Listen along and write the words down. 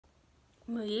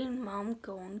Me and Mom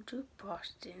going to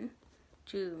Boston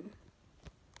to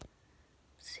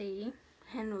see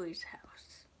Henry's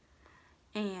house.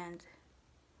 And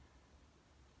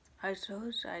I'm so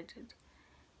excited.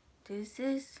 This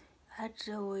is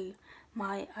actually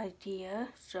my idea,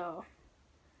 so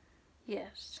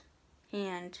yes.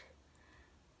 And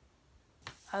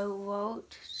I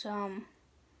wrote some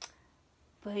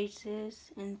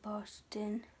places in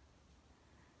Boston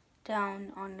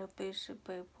down on the piece of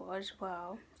paper as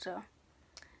well. So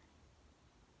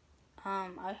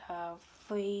I have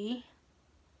 3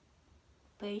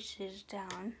 places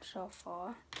down so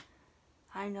far.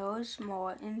 I know it's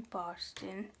more in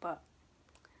Boston, but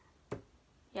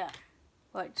yeah,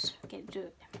 let's get to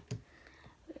it.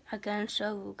 I'm gonna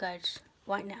show you guys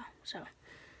right now. So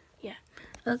yeah,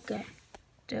 okay.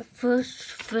 The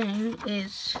first thing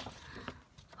is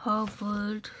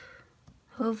Harvard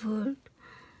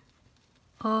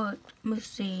Art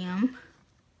Museum.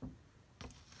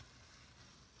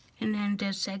 And then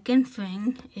the second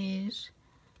thing is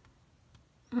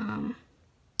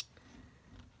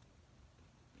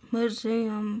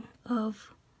Museum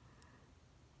of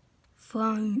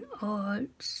Fine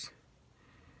Arts,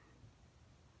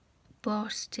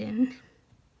 Boston.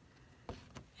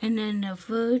 And then the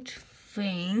third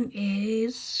thing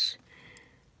is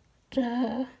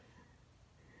the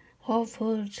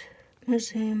Harvard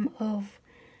Museum of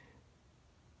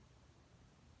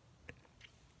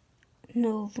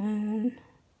Northern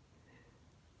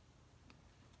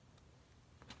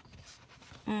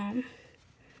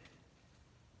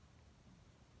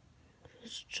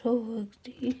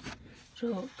Historically.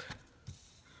 So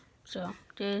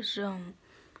there's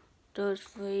those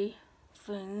 3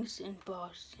 things in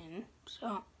Boston.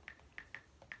 So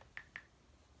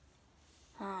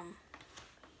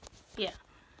yeah,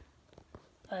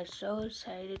 I'm so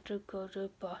excited to go to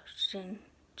Boston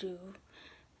too,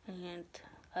 and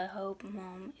I hope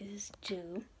Mom is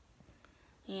too.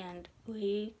 And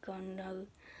we gonna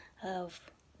have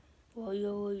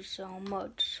really so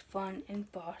much fun in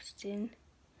Boston,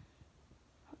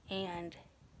 and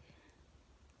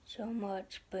so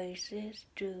much places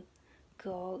to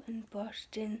go in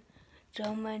Boston,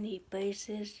 so many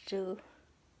places to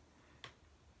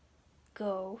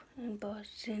go in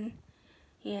Boston,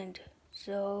 and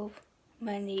so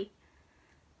many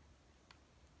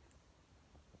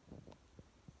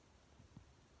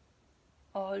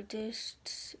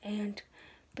artists and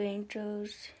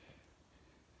painters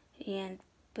and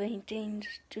paintings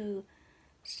to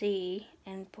see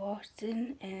in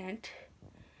Boston. And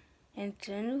in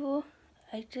general,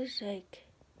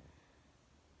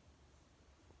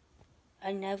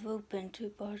 I never been to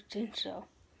Boston, so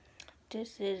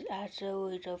this is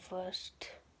actually the first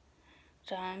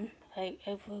time I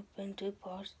ever been to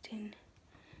Boston.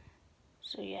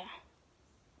 So yeah.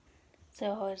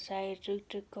 So excited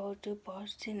to go to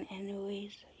Boston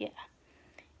anyways, yeah.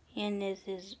 And this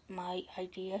is my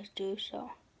idea too,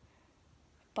 so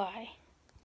bye.